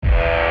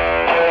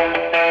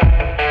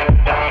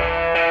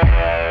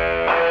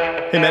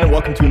Hey man, and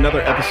welcome to another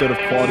episode of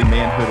Quality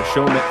Manhood, a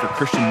show meant for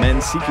Christian men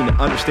seeking to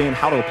understand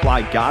how to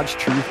apply God's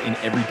truth in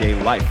everyday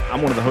life.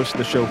 I'm one of the hosts of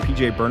the show,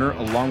 PJ Berner,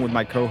 along with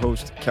my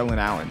co-host, Kellen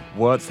Allen.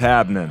 What's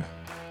happening?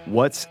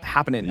 What's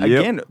happening? Yep.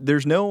 Again,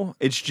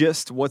 it's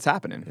just what's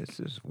happening. It's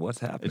just what's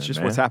happening. It's just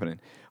man. what's happening.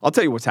 I'll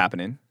tell you what's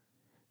happening.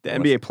 The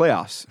NBA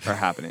playoffs are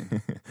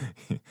happening.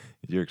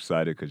 You're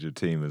excited because your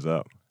team is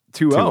up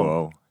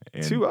 2-0.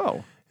 2-0.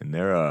 2-0. And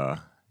they're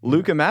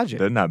Luka Magic.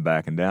 They're not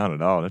backing down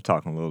at all. They're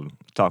talking a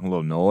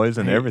little noise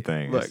and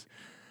everything. Look,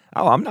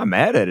 I'm not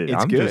mad at it.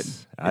 It's I'm good.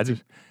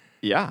 just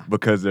Yeah.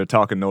 because they're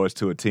talking noise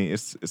to a team.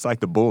 It's like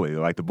the bully.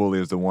 Like the bully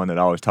is the one that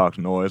always talks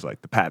noise,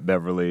 like the Pat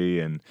Beverly,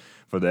 and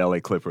for the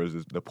LA Clippers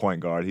is the point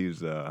guard.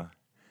 He's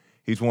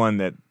one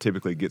that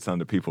typically gets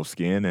under people's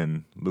skin,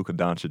 and Luka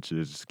Doncic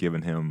is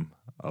giving him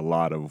a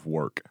lot of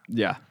work.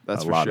 Yeah,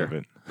 that's a for lot sure. of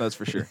it. That's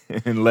for sure.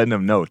 And letting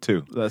them know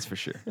too. That's for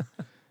sure.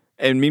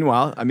 And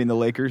meanwhile, I mean, the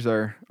Lakers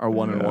are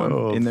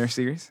 1-1 in their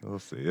series. We'll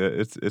see.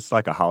 It's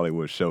like a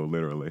Hollywood show,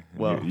 literally.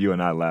 Well, you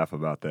and I laugh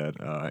about that,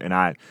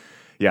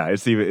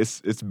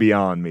 it's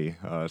beyond me.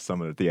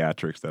 Some of the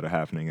theatrics that are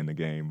happening in the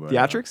game. But,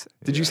 theatrics?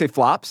 Did you say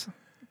flops?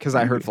 Because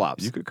I heard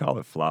flops. You could call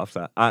it flops.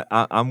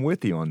 I'm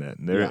with you on that.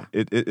 Yeah.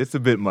 It's a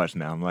bit much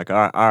now. I'm like,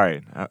 all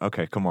right,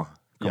 okay, come on.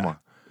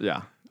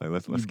 Yeah. Like,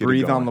 let's You get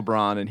breathe it going. on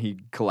LeBron and he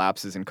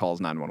collapses and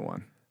calls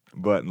 911.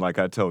 But like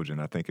I told you,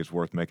 and I think it's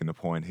worth making the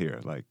point here.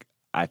 Like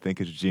I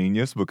think it's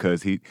genius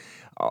because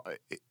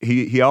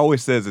he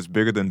always says it's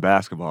bigger than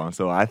basketball, and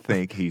so I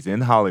think he's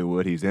in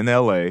Hollywood, he's in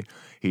LA,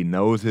 he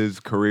knows his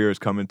career is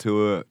coming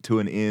to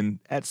an end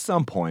at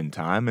some point in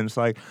time, and it's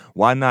like,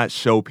 why not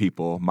show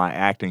people my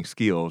acting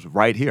skills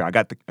right here? I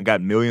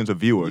got millions of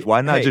viewers. Why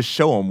not just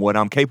show them what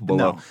I'm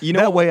capable of? You know,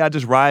 that way I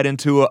just ride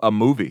into a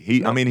movie. He's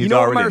you know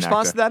already what my an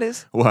response actor. to that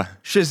is? What?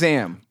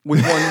 Shazam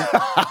with one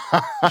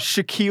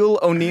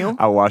Shaquille O'Neal.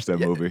 I watched that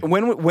movie.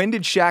 When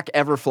did Shaq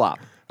ever flop?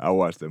 I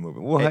watched that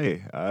movie. Well,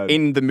 hey,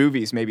 in the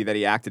movies maybe that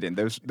he acted in,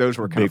 those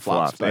were kind big of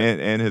flops. But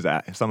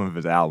and some of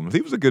his albums.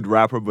 He was a good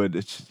rapper, but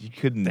you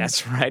couldn't.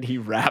 that's right, he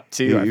rapped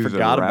too. He I was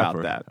forgot a about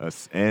rapper,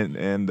 that.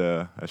 And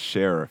a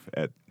sheriff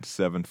at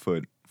 7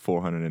 foot,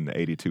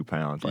 482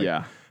 pounds.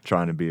 Like,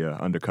 trying to be an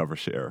undercover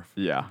sheriff.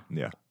 Yeah.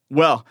 Yeah.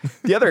 Well,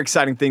 the other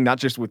exciting thing, not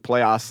just with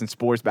playoffs and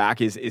sports back,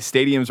 is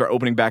stadiums are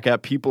opening back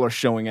up. People are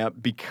showing up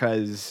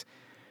because,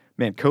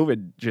 man,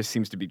 COVID just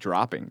seems to be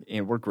dropping,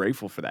 and we're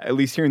grateful for that, at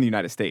least here in the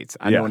United States.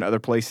 I know in other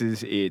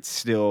places it's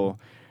still,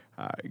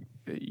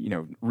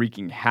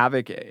 wreaking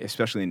havoc,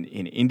 especially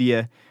in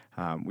India.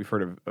 We've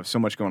heard of so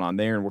much going on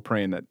there, and we're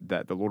praying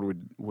that the Lord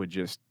would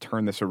just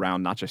turn this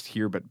around, not just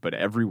here, but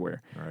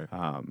everywhere.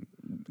 Right.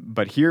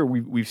 But here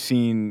we've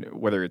seen,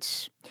 whether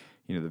it's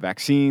the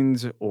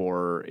vaccines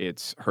or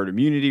it's herd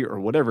immunity or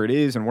whatever it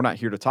is, and we're not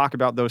here to talk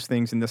about those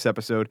things in this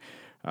episode.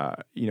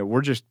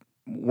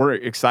 We're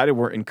excited,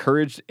 we're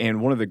encouraged,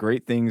 and one of the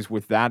great things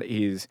with that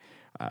is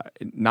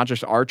not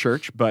just our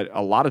church, but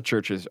a lot of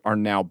churches are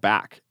now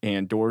back,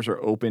 and doors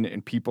are open,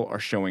 and people are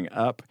showing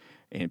up,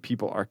 and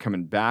people are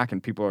coming back,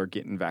 and people are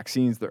getting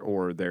vaccines,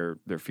 or they're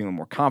feeling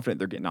more confident,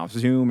 they're getting off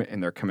Zoom,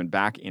 and they're coming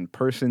back in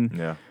person.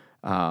 Yeah.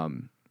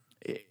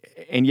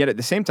 And yet at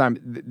the same time,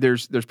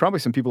 there's probably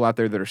some people out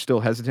there that are still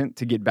hesitant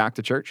to get back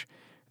to church.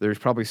 There's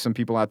probably some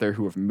people out there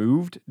who have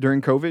moved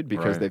during COVID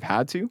because they've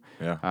had to.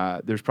 Yeah.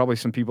 There's probably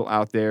some people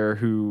out there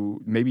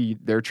who maybe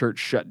their church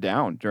shut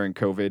down during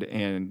COVID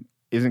and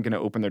isn't going to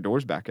open their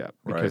doors back up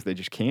because they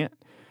just can't.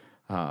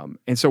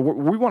 And so what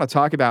we want to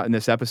talk about in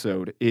this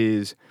episode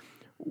is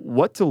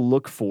what to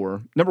look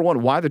for. Number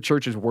one, why the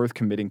church is worth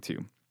committing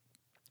to.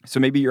 So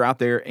maybe you're out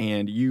there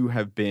and you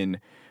have been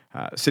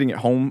sitting at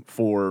home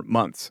for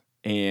months,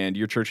 and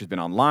your church has been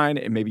online,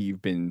 and maybe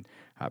you've been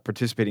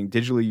participating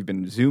digitally, you've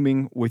been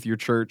Zooming with your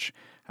church,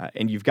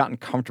 and you've gotten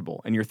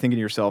comfortable, and you're thinking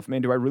to yourself,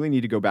 man, do I really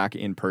need to go back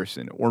in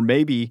person? Or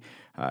maybe,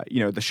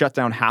 the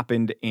shutdown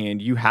happened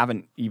and you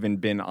haven't even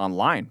been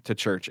online to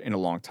church in a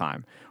long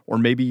time. Or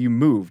maybe you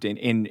moved,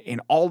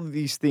 and all of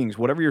these things,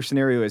 whatever your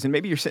scenario is, and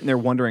maybe you're sitting there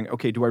wondering,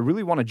 okay, do I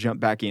really want to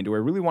jump back in? Do I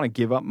really want to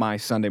give up my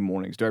Sunday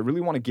mornings? Do I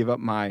really want to give up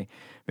my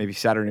maybe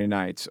Saturday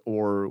nights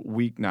or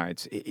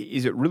weeknights?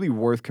 Is it really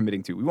worth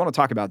committing to? We want to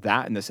talk about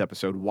that in this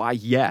episode. Why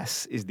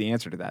yes is the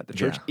answer to that. The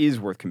church is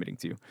worth committing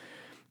to.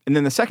 And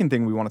then the second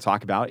thing we want to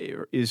talk about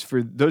is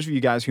for those of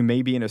you guys who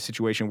may be in a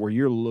situation where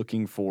you're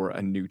looking for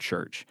a new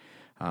church.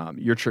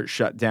 Your church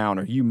shut down,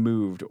 or you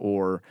moved,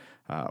 or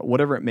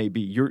whatever it may be.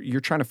 You're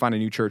trying to find a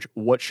new church.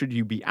 What should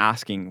you be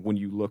asking when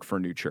you look for a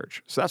new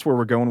church? So that's where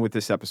we're going with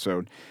this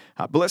episode.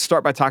 But let's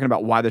start by talking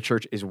about why the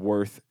church is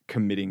worth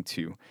committing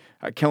to.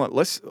 Kellen,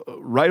 let's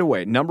right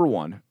away. Number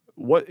one,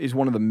 what is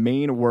one of the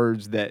main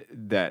words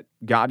that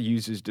God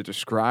uses to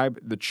describe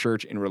the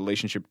church in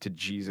relationship to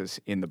Jesus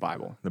in the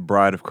Bible? The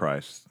bride of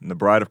Christ. And the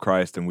bride of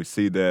Christ, and we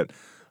see that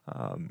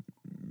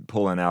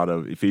pulling out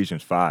of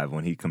Ephesians 5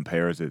 when he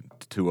compares it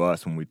to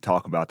us when we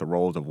talk about the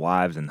roles of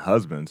wives and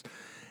husbands.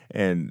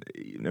 And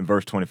in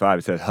verse 25,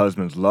 it says,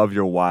 husbands, love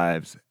your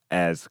wives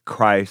as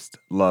Christ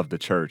loved the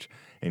church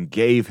and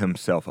gave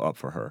himself up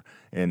for her.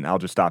 And I'll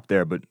just stop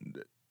there. But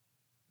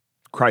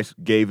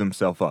Christ gave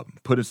himself up,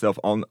 put himself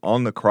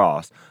on the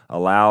cross,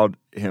 allowed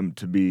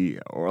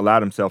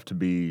himself to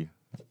be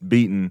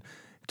beaten,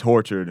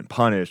 tortured, and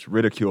punished,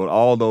 ridiculed,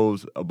 all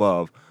those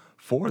above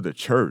for the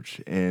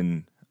church.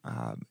 And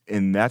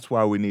that's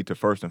why we need to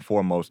first and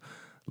foremost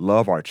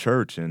love our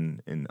church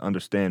and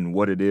understand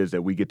what it is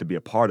that we get to be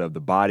a part of, the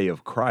body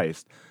of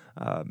Christ,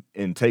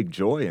 and take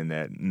joy in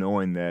that,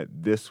 knowing that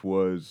this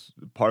was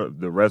part of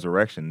the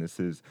resurrection. This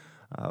is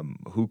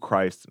who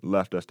Christ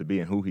left us to be,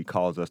 and who he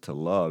calls us to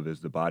love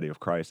is the body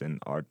of Christ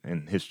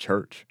and his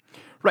church.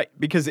 Right,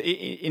 because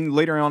in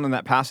later on in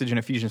that passage in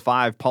Ephesians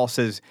 5, Paul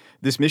says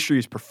this mystery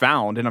is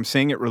profound, and I'm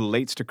saying it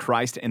relates to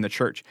Christ and the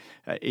church.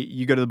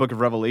 You go to the book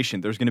of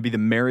Revelation, there's going to be the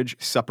marriage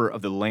supper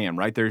of the Lamb,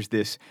 right? There's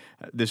this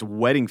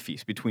wedding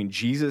feast between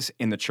Jesus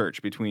and the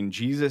church, between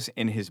Jesus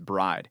and his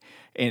bride.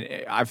 And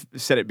I've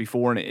said it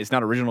before, and it's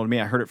not original to me.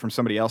 I heard it from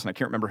somebody else, and I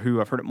can't remember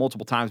who. I've heard it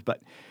multiple times, but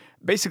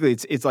basically,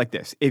 it's like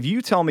this. If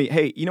you tell me,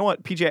 hey, you know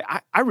what, PJ,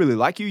 I really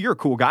like you. You're a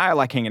cool guy. I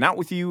like hanging out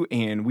with you,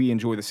 and we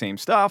enjoy the same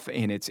stuff,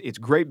 and it's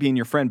great being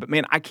your friend. But,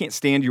 man, I can't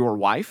stand your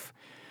wife.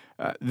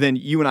 Then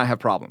you and I have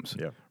problems,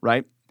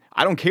 right?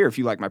 I don't care if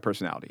you like my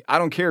personality. I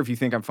don't care if you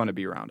think I'm fun to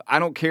be around. I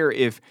don't care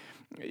if,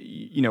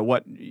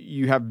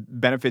 you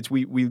have benefits.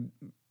 We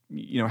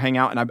hang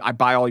out, and I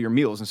buy all your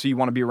meals, and so you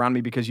want to be around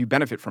me because you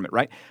benefit from it,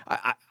 right?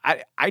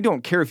 I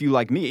don't care if you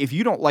like me. If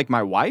you don't like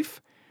my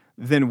wife,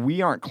 then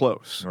we aren't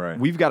close. Right.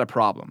 We've got a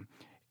problem.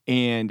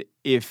 And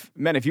if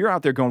you're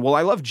out there going, well,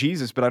 I love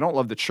Jesus, but I don't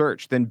love the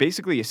church, then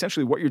basically,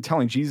 essentially what you're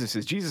telling Jesus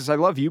is, Jesus, I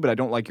love you, but I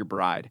don't like your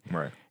bride.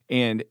 Right.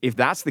 And if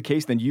that's the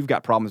case, then you've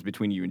got problems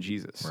between you and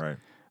Jesus. Right.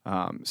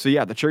 So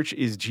the church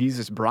is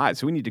Jesus' bride.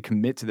 So we need to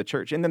commit to the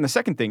church. And then the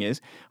second thing is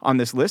on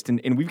this list,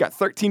 and we've got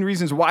 13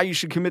 reasons why you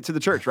should commit to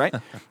the church, right?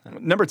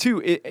 Number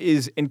 2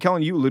 is, and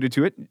Kellen, you alluded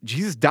to it,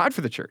 Jesus died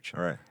for the church.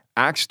 All right.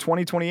 Acts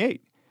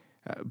 20:28.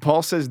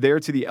 Paul says there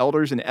to the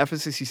elders in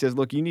Ephesus, he says,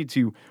 look, you need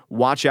to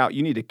watch out.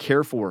 You need to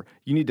care for.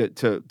 You need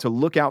to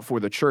look out for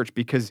the church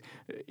because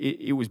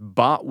it was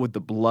bought with the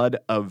blood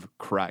of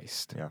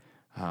Christ.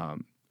 Yeah.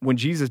 When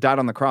Jesus died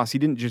on the cross, he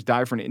didn't just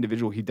die for an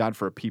individual. He died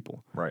for a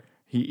people. Right.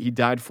 He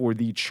died for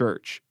the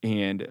church.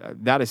 And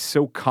that is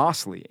so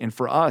costly. And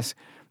for us,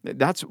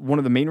 that's one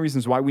of the main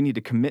reasons why we need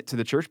to commit to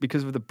the church,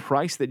 because of the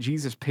price that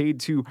Jesus paid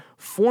to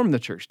form the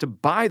church, to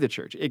buy the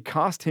church. It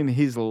cost him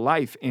his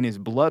life, and his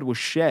blood was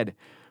shed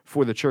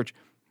for the church.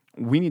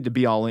 We need to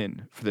be all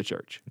in for the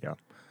church. Yeah.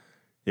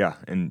 Yeah.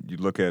 And you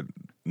look at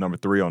number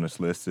 3 on this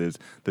list is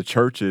the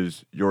church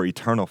is your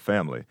eternal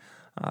family.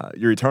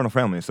 Your eternal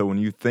family. So when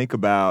you think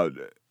about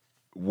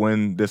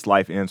when this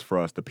life ends for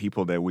us, the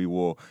people that we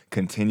will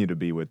continue to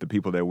be with, the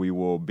people that we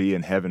will be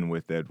in heaven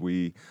with, that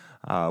we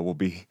will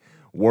be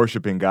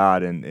worshiping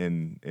God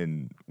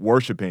and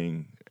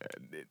worshiping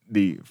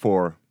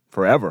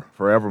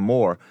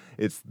forevermore.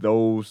 It's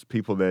those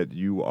people that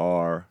you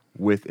are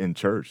with in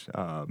church,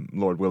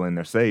 Lord willing,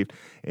 they're saved,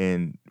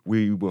 and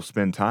we will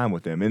spend time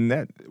with them. And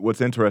that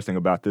what's interesting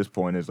about this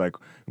point is, like,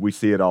 we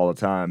see it all the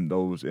time,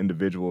 those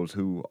individuals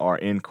who are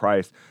in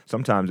Christ,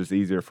 sometimes it's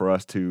easier for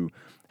us to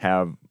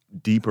have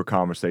deeper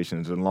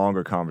conversations and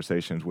longer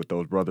conversations with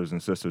those brothers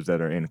and sisters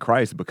that are in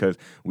Christ, because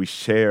we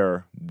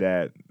share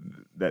that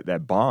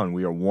bond.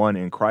 We are one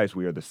in Christ.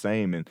 We are the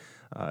same, and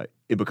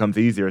it becomes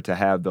easier to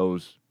have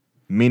those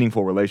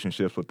meaningful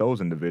relationships with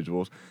those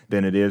individuals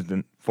than it is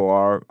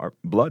for our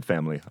blood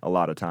family. A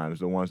lot of times,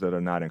 the ones that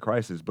are not in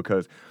Christ, is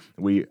because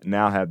we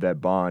now have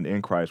that bond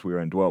in Christ. We are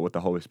indwelt with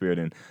the Holy Spirit,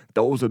 and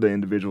those are the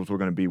individuals we're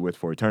going to be with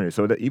for eternity.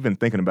 So that even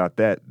thinking about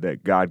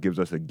that God gives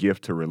us a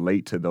gift to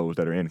relate to those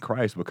that are in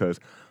Christ, because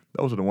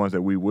those are the ones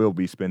that we will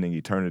be spending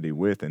eternity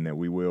with, and that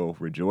we will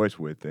rejoice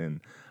with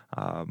and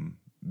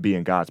be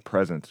in God's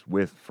presence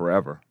with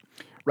forever.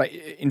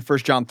 Right. In 1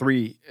 John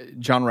 3,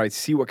 John writes,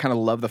 see what kind of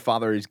love the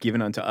Father has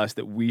given unto us,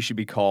 that we should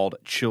be called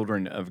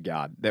children of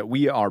God, that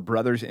we are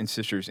brothers and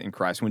sisters in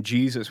Christ. When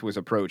Jesus was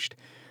approached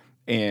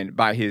and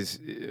by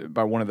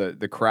one of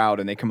the crowd,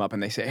 and they come up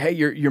and they say, hey,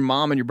 your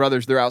mom and your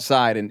brothers, they're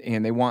outside,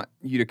 and they want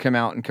you to come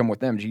out and come with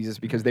them, Jesus,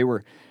 because they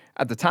were,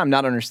 at the time,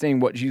 not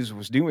understanding what Jesus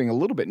was doing, a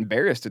little bit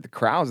embarrassed at the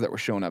crowds that were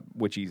showing up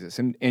with Jesus.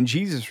 And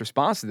Jesus'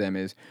 response to them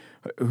is,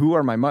 who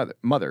are my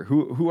mother?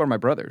 Who are my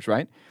brothers,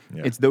 right?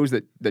 Yeah. It's those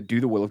that do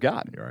the will of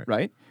God,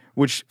 right?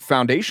 Which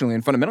foundationally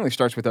and fundamentally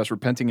starts with us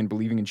repenting and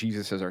believing in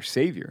Jesus as our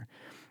Savior.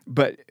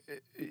 But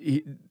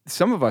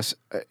some of us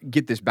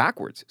get this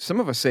backwards. Some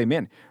of us say,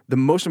 man, the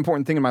most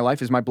important thing in my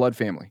life is my blood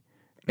family.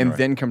 And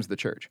then comes the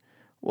church.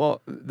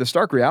 Well, the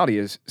stark reality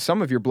is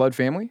some of your blood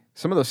family,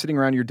 some of those sitting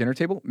around your dinner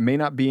table, may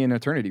not be in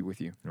eternity with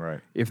you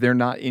if they're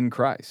not in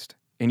Christ.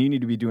 And you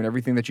need to be doing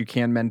everything that you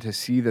can, men, to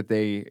see that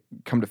they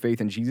come to faith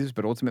in Jesus,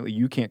 but ultimately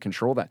you can't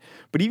control that.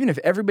 But even if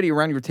everybody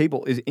around your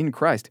table is in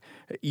Christ,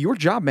 your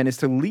job, men, is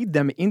to lead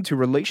them into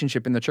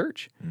relationship in the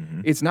church.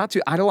 Mm-hmm. It's not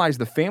to idolize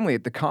the family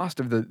at the cost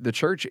of the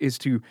church, is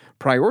to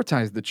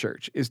prioritize the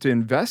church, is to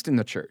invest in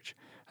the church.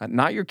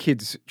 not your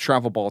kids'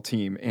 travel ball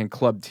team and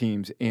club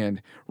teams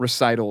and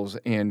recitals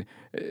and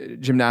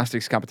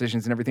gymnastics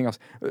competitions and everything else.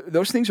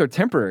 Those things are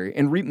temporary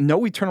and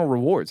no eternal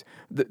rewards.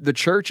 The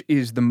church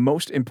is the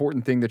most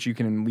important thing that you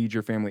can lead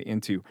your family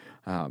into.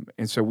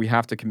 And so we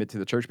have to commit to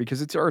the church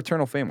because it's our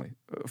eternal family.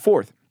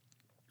 Fourth,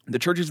 the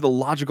church is the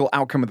logical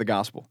outcome of the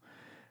gospel.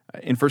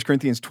 In 1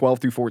 Corinthians 12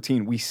 through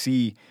 14, we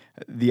see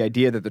the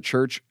idea that the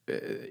church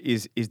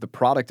is the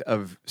product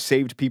of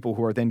saved people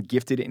who are then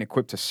gifted and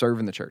equipped to serve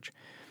in the church.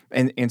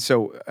 And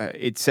so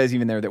it says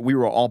even there that we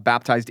were all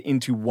baptized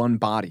into one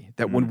body,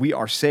 that when we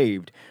are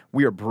saved,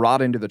 we are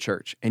brought into the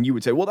church. And you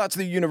would say, well, that's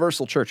the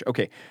universal church.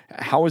 Okay,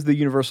 how is the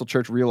universal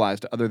church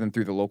realized other than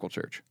through the local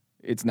church?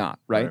 It's not,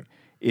 right?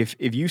 If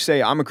you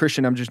say, I'm a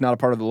Christian, I'm just not a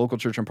part of the local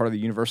church, I'm part of the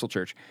universal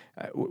church,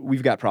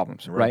 we've got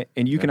problems, right?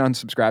 And you can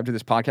unsubscribe to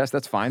this podcast,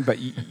 that's fine, but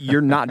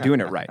you're not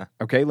doing it right,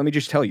 okay? Let me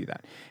just tell you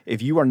that.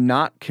 If you are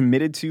not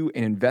committed to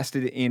and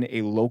invested in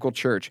a local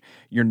church,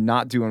 you're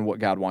not doing what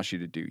God wants you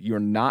to do. You're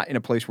not in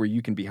a place where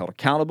you can be held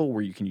accountable,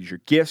 where you can use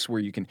your gifts,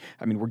 where you can,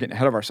 we're getting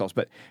ahead of ourselves,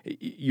 but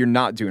you're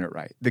not doing it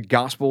right. The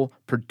gospel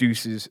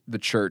produces the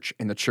church,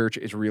 and the church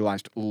is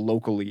realized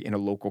locally in a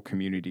local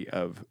community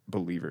of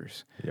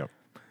believers. Yep.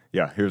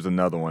 Yeah, here's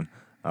another one.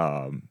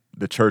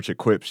 The church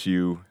equips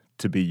you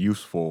to be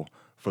useful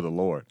for the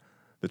Lord.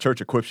 The church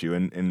equips you,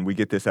 and we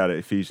get this out of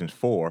Ephesians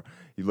 4.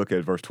 You look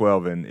at verse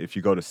 12, and if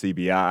you go to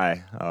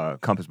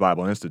CBI, Compass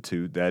Bible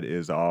Institute, that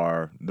is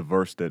the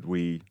verse that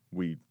we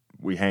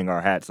hang our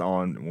hats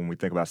on when we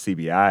think about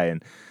CBI.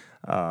 And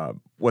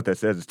what that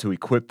says is to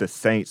equip the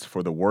saints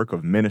for the work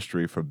of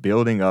ministry, for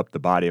building up the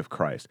body of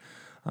Christ.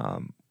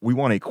 We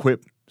want to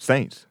equip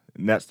saints,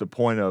 and that's the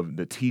point of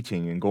the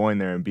teaching and going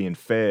there and being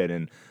fed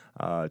and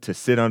to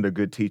sit under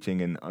good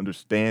teaching and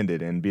understand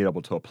it and be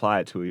able to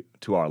apply it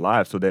to our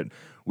lives so that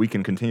we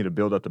can continue to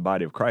build up the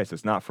body of Christ.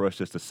 It's not for us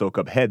just to soak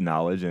up head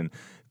knowledge and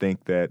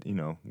think that,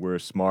 we're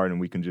smart and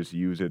we can just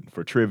use it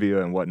for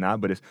trivia and whatnot,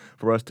 but it's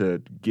for us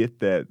to get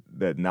that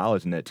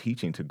knowledge and that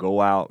teaching to go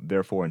out,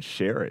 therefore, and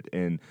share it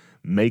and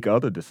make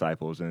other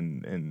disciples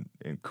and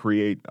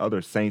create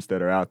other saints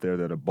that are out there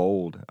that are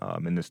bold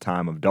in this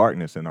time of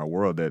darkness in our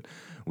world that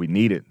we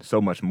need it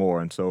so much more.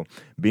 And so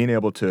being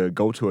able to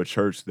go to a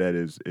church that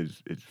is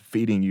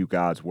feeding you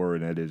God's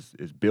word, that is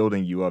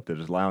building you up, that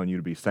is allowing you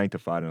to be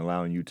sanctified and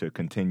allowing you to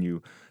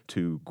continue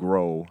to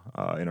grow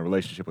in a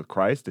relationship with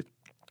Christ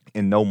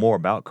and know more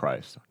about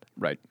Christ.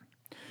 Right.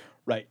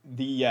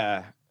 The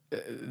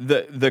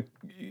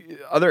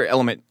other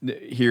element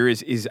here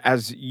is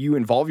as you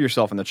involve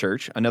yourself in the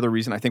church, another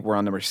reason I think we're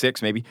on number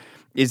 6 maybe,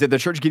 is that the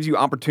church gives you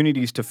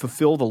opportunities to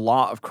fulfill the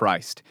law of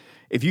Christ.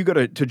 If you go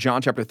to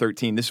John chapter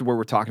 13, this is where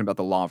we're talking about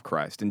the law of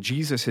Christ. And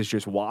Jesus has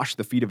just washed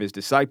the feet of his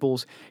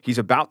disciples. He's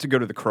about to go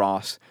to the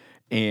cross,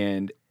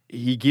 and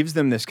he gives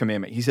them this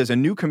commandment. He says, a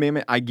new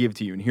commandment I give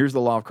to you, and here's the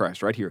law of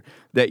Christ right here,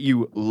 that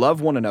you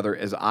love one another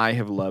as I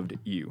have loved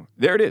you.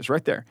 There it is,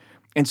 right there.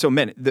 And so,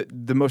 men,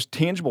 the most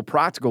tangible,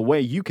 practical way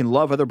you can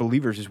love other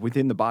believers is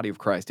within the body of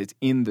Christ. It's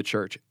in the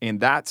church. And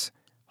that's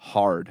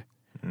hard,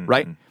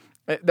 right?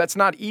 That's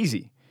not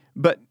easy.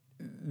 But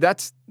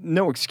that's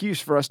no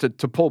excuse for us to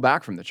pull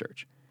back from the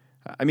church.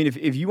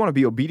 If you want to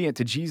be obedient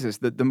to Jesus,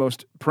 the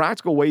most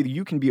practical way that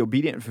you can be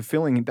obedient and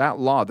fulfilling that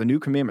law, the new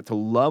commandment, to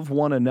love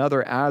one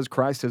another as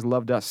Christ has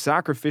loved us,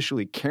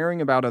 sacrificially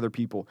caring about other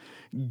people,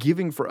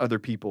 giving for other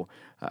people,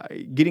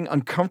 getting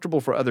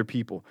uncomfortable for other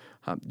people,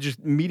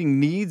 just meeting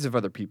needs of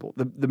other people.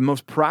 The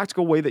most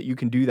practical way that you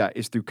can do that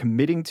is through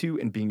committing to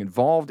and being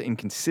involved in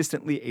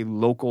consistently a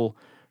local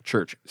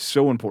church.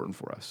 So important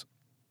for us.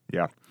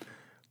 Yeah.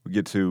 We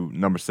get to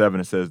number 7.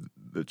 It says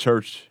the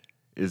church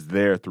is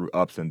there through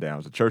ups and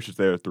downs. The church is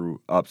there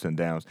through ups and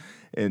downs.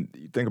 And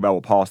you think about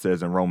what Paul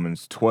says in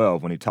Romans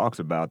 12 when he talks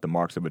about the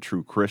marks of a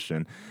true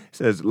Christian. He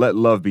says, let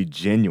love be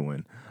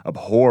genuine,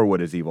 abhor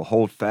what is evil,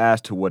 hold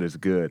fast to what is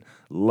good,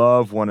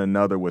 love one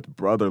another with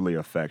brotherly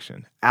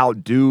affection,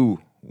 outdo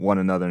one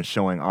another in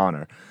showing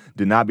honor.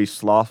 Do not be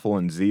slothful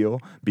in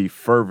zeal, be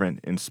fervent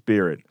in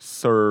spirit,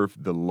 serve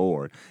the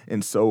Lord.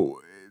 And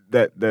so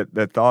that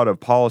thought of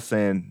Paul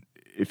saying,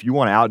 if you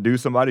want to outdo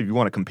somebody, if you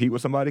want to compete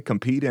with somebody,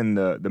 compete in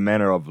the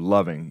manner of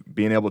loving,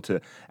 being able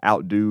to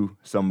outdo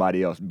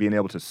somebody else, being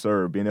able to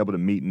serve, being able to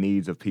meet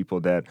needs of people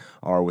that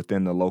are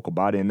within the local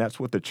body. And that's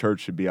what the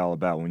church should be all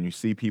about. When you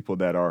see people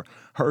that are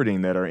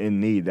hurting, that are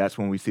in need, that's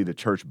when we see the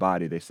church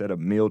body. They set up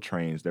meal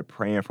trains. They're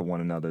praying for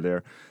one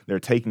another. They're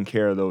taking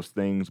care of those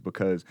things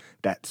because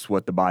that's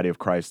what the body of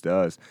Christ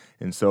does.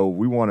 And so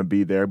we want to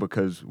be there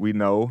because we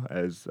know,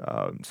 as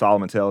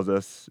Solomon tells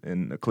us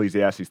in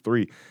Ecclesiastes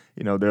 3,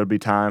 there'll be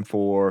time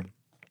for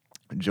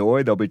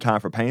joy, there'll be time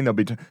for pain, there'll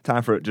be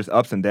time for just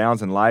ups and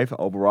downs in life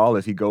overall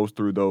as he goes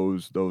through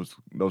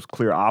those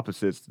clear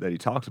opposites that he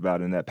talks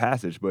about in that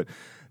passage. But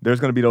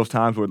there's going to be those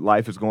times where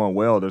life is going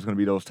well. There's going to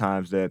be those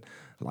times that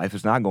life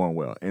is not going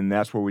well. And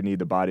that's where we need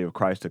the body of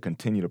Christ to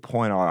continue to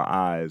point our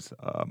eyes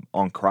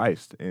on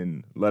Christ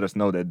and let us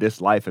know that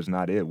this life is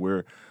not it.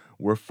 We're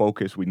we're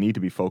focused. We need to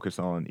be focused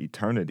on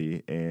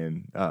eternity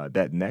and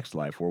that next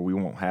life where we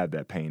won't have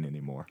that pain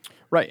anymore.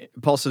 Right.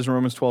 Paul says in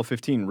Romans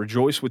 12:15,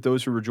 rejoice with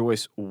those who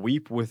rejoice,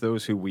 weep with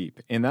those who weep.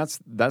 And that's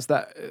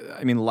that.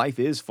 I mean, life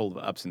is full of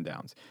ups and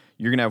downs.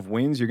 You're going to have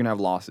wins, you're going to have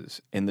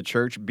losses. And the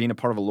church, being a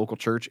part of a local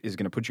church, is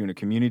going to put you in a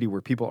community where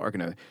people are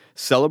going to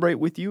celebrate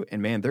with you.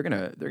 And man, they're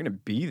going to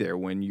be there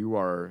when you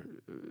are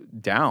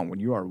down, when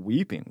you are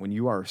weeping, when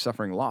you are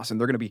suffering loss. And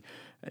they're going to be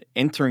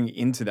entering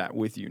into that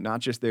with you, not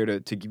just there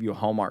to give you a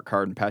Hallmark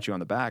card and pat you on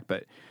the back,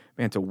 but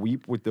man, to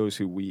weep with those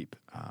who weep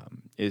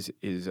is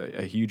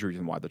a huge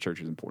reason why the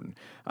church is important.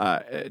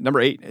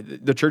 Number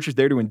 8, the church is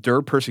there to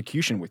endure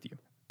persecution with you.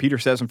 Peter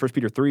says in 1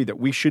 Peter 3 that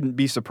we shouldn't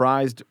be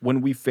surprised when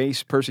we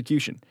face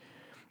persecution.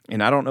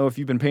 And I don't know if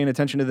you've been paying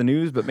attention to the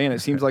news, but man, it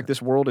seems like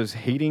this world is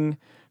hating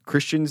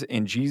Christians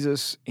and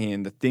Jesus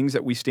and the things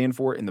that we stand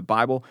for in the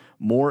Bible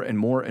more and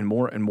more and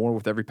more and more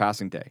with every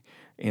passing day.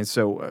 And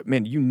so,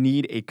 man, you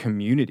need a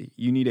community.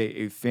 You need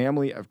a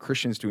family of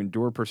Christians to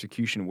endure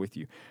persecution with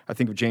you. I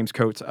think of James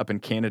Coates up in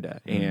Canada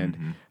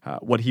and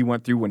what he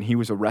went through when he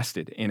was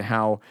arrested and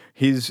how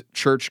his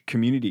church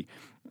community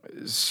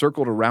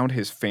circled around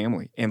his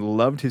family and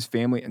loved his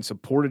family and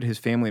supported his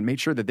family and made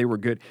sure that they were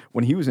good.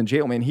 When he was in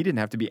jail, man, he didn't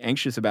have to be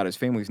anxious about his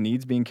family's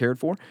needs being cared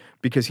for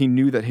because he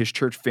knew that his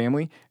church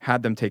family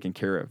had them taken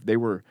care of. They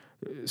were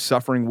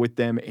suffering with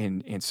them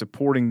and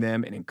supporting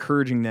them and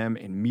encouraging them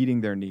and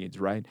meeting their needs,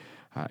 right?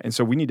 And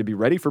so we need to be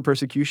ready for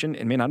persecution.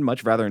 And man, I'd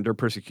much rather endure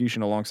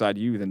persecution alongside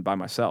you than by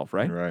myself,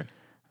 right? Right.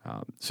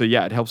 So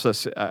yeah, it helps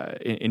us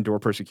endure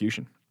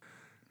persecution.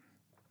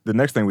 The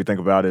next thing we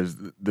think about is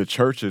the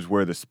church is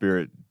where the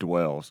Spirit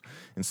dwells.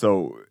 And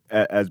so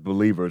as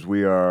believers,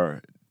 we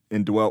are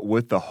indwelt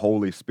with the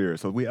Holy Spirit.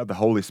 So we have the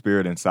Holy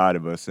Spirit inside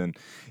of us. And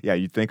yeah,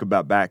 you think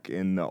about back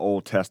in the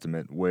Old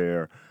Testament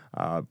where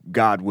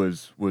God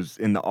was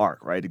in the ark,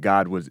 right?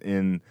 God was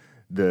in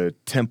the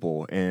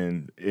temple,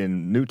 and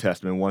in New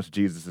Testament, once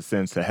Jesus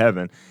ascends to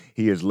heaven,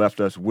 he has left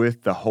us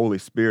with the Holy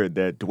Spirit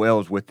that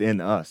dwells within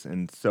us.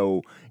 And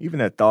so even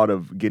that thought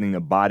of getting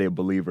a body of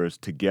believers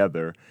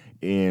together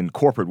in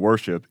corporate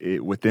worship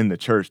within the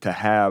church to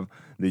have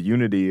the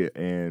unity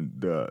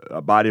and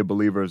a body of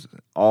believers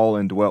all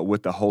indwelt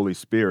with the Holy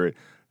Spirit,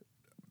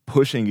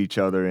 pushing each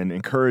other and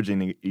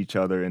encouraging each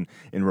other and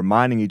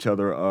reminding each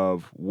other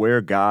of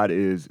where God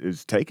is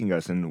taking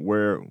us and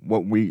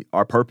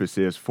our purpose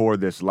is for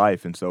this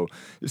life. And so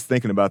just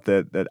thinking about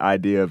that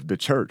idea of the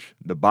church,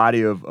 the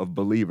body of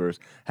believers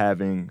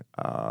having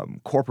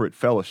corporate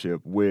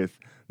fellowship with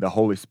the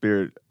Holy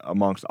Spirit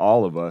amongst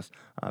all of us,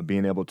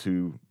 being able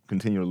to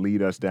continue to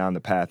lead us down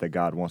the path that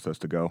God wants us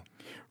to go.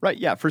 Right,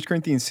 yeah. 1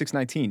 Corinthians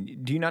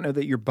 6:19. Do you not know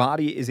that your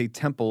body is a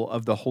temple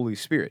of the Holy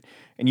Spirit?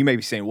 And you may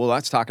be saying, well,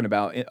 that's talking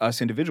about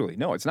us individually.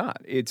 No, it's not.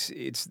 It's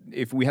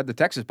if we had the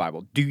Texas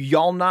Bible, do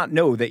y'all not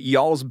know that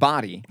y'all's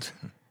body,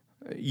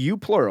 you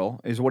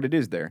plural is what it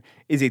is there,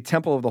 is a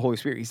temple of the Holy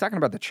Spirit? He's talking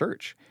about the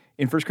church.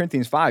 In 1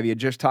 Corinthians 5, he had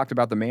just talked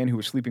about the man who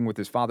was sleeping with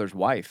his father's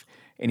wife.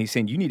 And he's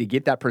saying, you need to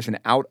get that person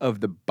out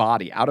of the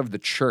body, out of the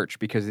church,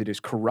 because it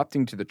is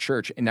corrupting to the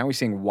church. And now he's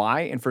saying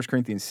why in 1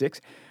 Corinthians 6?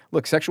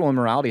 Look, sexual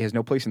immorality has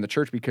no place in the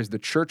church because the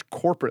church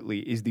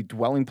corporately is the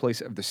dwelling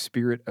place of the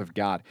Spirit of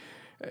God.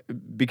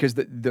 Because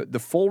the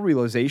full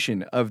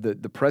realization of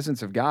the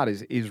presence of God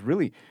is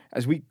really,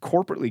 as we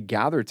corporately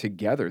gather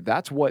together,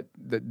 that's what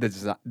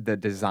the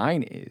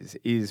design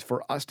is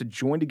for us to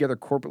join together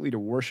corporately to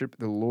worship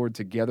the Lord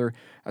together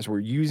as we're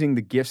using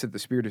the gifts that the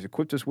Spirit has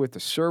equipped us with to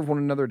serve one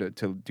another,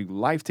 to do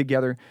life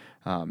together.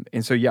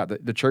 And so, yeah,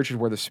 the church is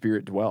where the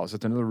Spirit dwells.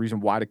 That's another reason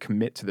why to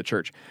commit to the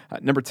church.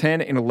 Number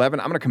 10 and 11,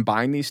 I'm going to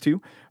combine these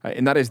two,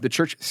 and that is the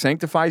church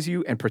sanctifies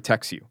you and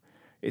protects you.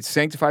 It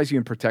sanctifies you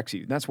and protects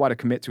you. That's why to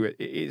commit to it.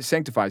 It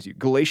sanctifies you.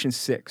 Galatians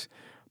 6.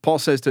 Paul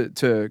says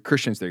to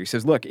Christians there, he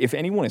says, look, if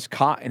anyone is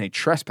caught in a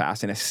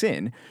trespass, in a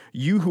sin,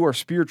 you who are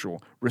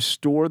spiritual,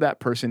 restore that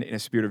person in a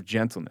spirit of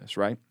gentleness,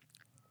 right?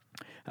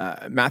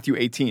 Matthew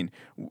 18,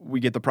 we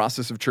get the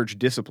process of church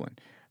discipline,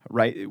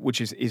 right?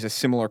 Which is a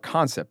similar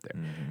concept there.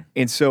 Mm-hmm.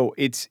 And so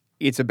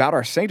it's about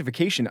our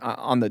sanctification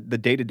on the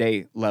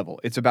day-to-day level.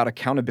 It's about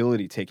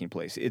accountability taking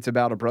place. It's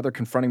about a brother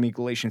confronting me,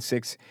 Galatians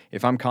 6,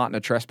 if I'm caught in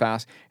a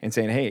trespass and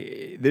saying,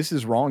 hey, this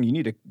is wrong, you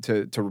need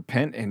to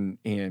repent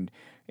and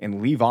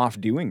leave off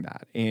doing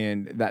that,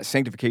 and that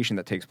sanctification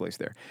that takes place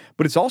there.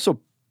 But it's also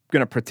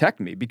going to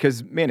protect me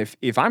because, man,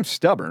 if I'm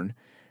stubborn,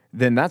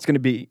 then that's going to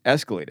be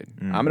escalated.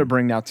 Mm-hmm. I'm going to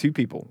bring now 2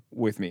 people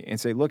with me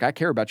and say, look, I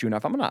care about you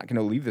enough. I'm not going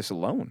to leave this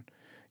alone.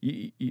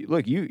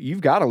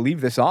 You've got to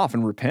leave this off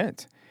and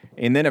repent.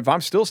 And then if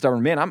I'm still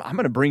stubborn, man, I'm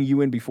going to bring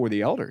you in before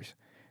the elders,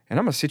 and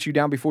I'm going to sit you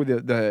down before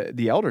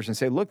the elders and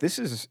say, look, this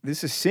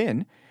is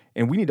sin,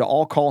 and we need to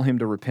all call him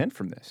to repent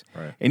from this.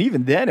 Right. And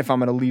even then, if I'm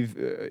going to leave,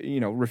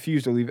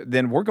 refuse to leave,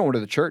 then we're going to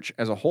the church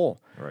as a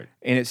whole. Right.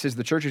 And it says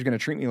the church is going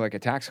to treat me like a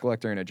tax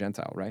collector and a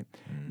Gentile, right?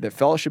 Mm. That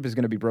fellowship is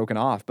going to be broken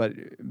off, but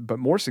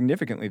more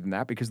significantly than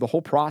that, because the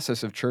whole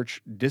process of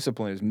church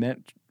discipline is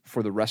meant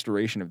for the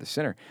restoration of the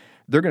sinner,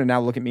 they're going to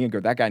now look at me and go,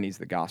 that guy needs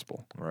the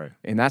gospel. Right.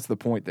 And that's the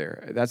point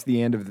there. That's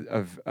the end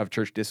of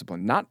church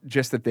discipline. Not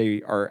just that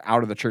they are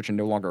out of the church and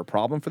no longer a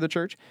problem for the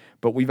church,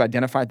 but we've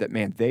identified that,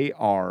 man, they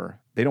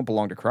don't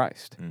belong to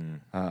Christ,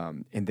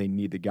 and they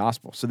need the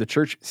gospel. So the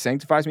church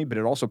sanctifies me, but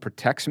it also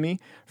protects me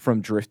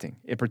from drifting.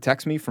 It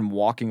protects me from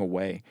walking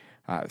away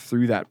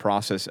through that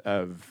process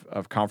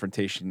of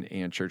confrontation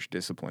and church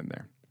discipline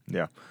there.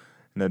 Yeah.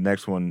 And the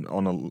next one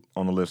on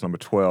the list, number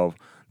 12,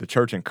 the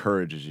church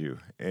encourages you.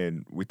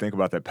 And we think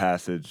about that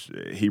passage,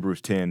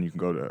 Hebrews 10, you can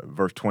go to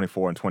verse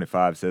 24 and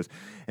 25, says,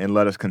 and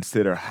let us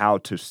consider how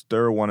to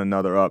stir one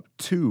another up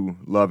to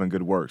love and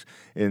good works.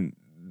 And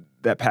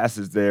that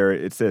passage there,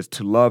 it says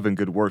to love and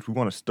good works. We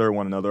want to stir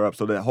one another up.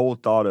 So that whole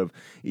thought of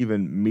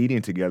even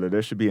meeting together,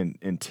 there should be an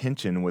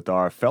intention with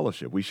our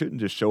fellowship. We shouldn't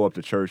just show up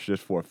to church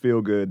just for a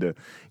feel good, to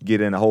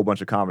get in a whole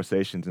bunch of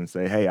conversations and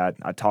say, hey,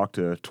 I talked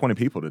to 20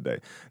 people today.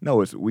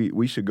 No,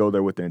 we should go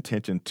there with the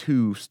intention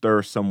to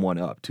stir someone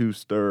up, to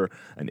stir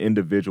an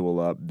individual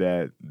up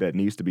that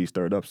needs to be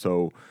stirred up.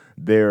 So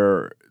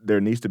there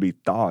needs to be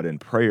thought and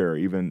prayer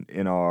even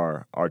in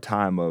our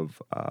time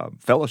of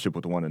fellowship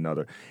with one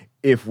another,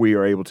 if we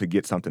are able to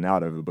get something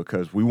out of it,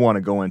 because we want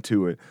to go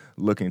into it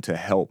looking to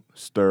help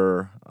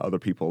stir other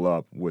people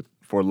up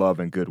for love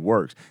and good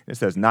works. It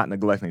says not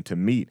neglecting to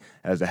meet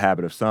as a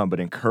habit of some, but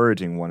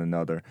encouraging one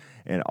another,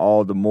 and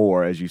all the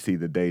more as you see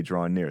the day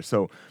drawing near.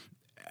 So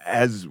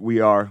as we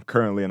are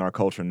currently in our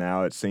culture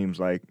now, it seems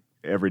like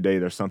every day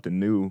there's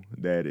something new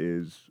that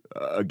is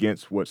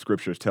against what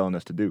Scripture is telling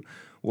us to do.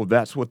 Well,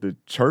 that's what the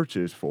church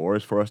is for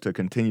us to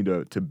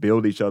continue to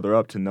build each other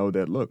up, to know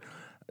that, look,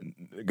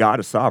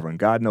 God is sovereign.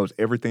 God knows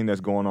everything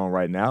that's going on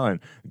right now, and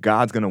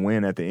God's going to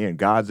win at the end.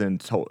 God's in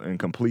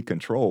complete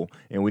control,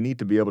 and we need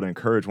to be able to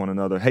encourage one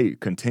another, hey,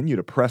 continue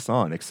to press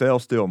on, excel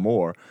still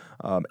more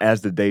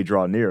as the day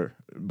draw near,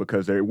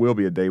 because there will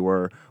be a day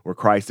where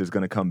Christ is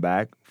going to come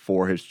back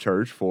for his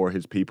church, for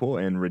his people,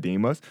 and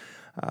redeem us.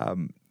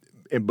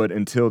 But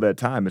until that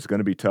time, it's going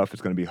to be tough.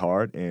 It's going to be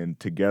hard. And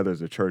together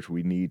as a church,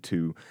 we need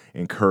to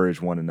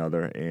encourage one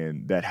another.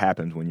 And that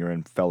happens when you're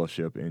in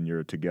fellowship and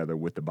you're together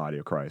with the body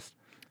of Christ.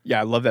 Yeah,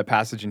 I love that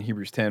passage in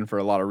Hebrews 10 for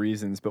a lot of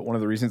reasons. But one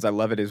of the reasons I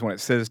love it is when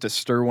it says to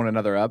stir one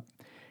another up,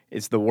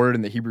 it's the word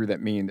in the Hebrew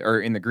that means, or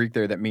in the Greek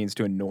there, that means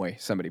to annoy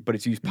somebody, but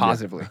it's used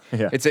positively.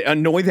 Yeah. It's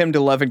annoy them to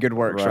love and good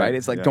works, right?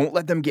 It's like, don't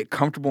let them get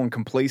comfortable and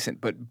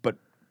complacent, but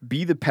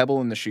be the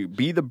pebble in the shoe,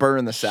 be the burr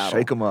in the saddle.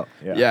 Shake them up.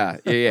 Yeah.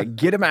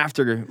 Get them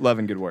after love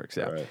and good works.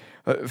 Yeah.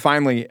 Right.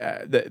 Finally,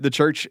 the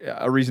church,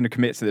 a reason to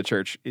commit to the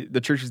church.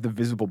 The church is the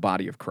visible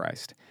body of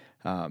Christ.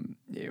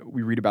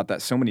 We read about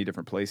that so many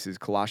different places.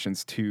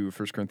 Colossians 2,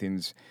 1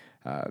 Corinthians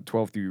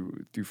 12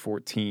 through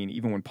 14.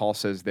 Even when Paul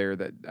says there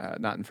that,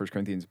 not in 1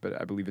 Corinthians, but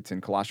I believe it's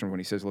in Colossians when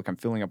he says, look, I'm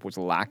filling up what's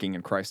lacking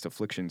in Christ's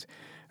afflictions.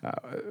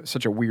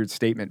 Such a weird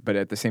statement, but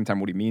at the same time,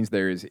 what he means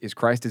there is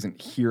Christ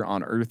isn't here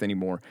on earth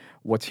anymore.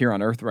 What's here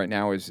on earth right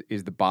now is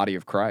the body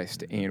of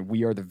Christ, and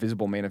we are the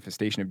visible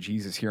manifestation of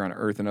Jesus here on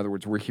earth. In other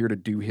words, we're here to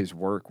do his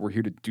work. We're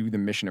here to do the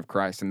mission of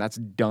Christ, and that's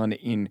done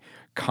in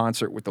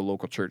concert with the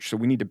local church. So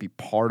we need to be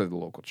part of the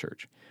local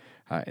church.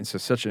 And so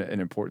such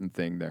an important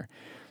thing there.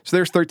 So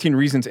there's 13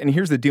 reasons. And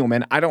here's the deal,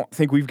 man. I don't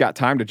think we've got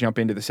time to jump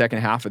into the second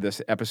half of this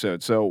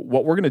episode. So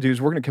what we're going to do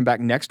is we're going to come back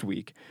next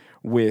week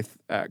with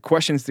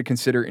questions to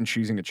consider in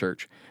choosing a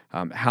church.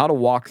 How to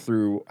walk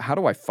through, how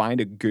do I find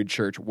a good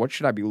church? What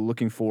should I be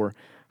looking for?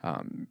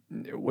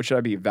 What should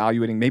I be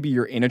evaluating? Maybe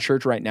you're in a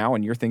church right now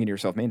and you're thinking to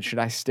yourself, man, should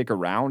I stick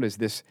around?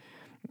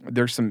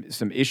 There's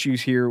some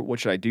issues here. What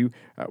should I do?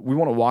 We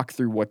want to walk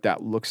through what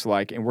that looks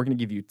like, and we're going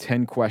to give you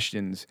 10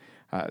 questions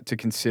to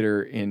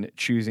consider in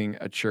choosing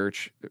a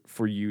church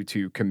for you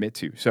to commit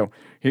to. So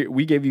here,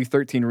 we gave you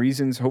 13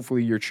 reasons.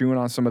 Hopefully you're chewing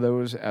on some of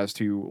those as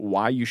to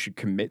why you should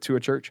commit to a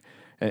church.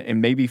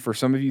 And maybe for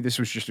some of you, this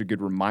was just a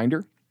good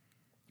reminder.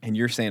 And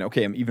you're saying,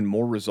 okay, I'm even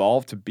more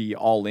resolved to be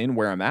all in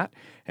where I'm at.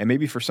 And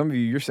maybe for some of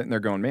you, you're sitting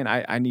there going, man,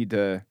 I need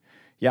to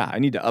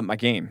up my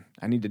game.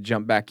 I need to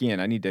jump back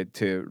in. I need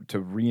to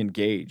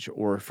re-engage.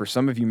 Or for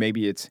some of you,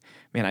 maybe it's,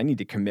 man, I need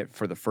to commit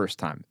for the first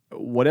time.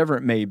 Whatever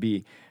it may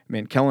be,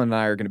 man, Kellen and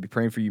I are going to be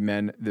praying for you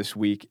men this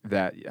week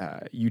that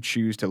you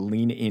choose to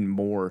lean in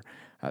more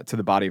to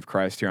the body of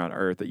Christ here on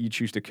earth, that you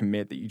choose to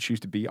commit, that you choose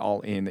to be all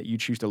in, that you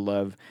choose to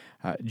love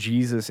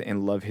Jesus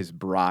and love his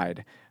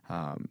bride.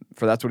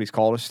 For that's what he's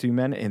called us to,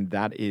 men, and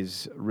that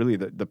is really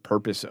the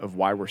purpose of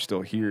why we're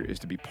still here, is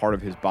to be part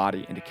of his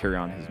body and to carry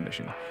on his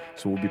mission.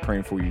 So we'll be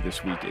praying for you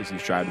this week as you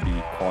strive to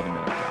be quality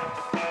men of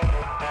God.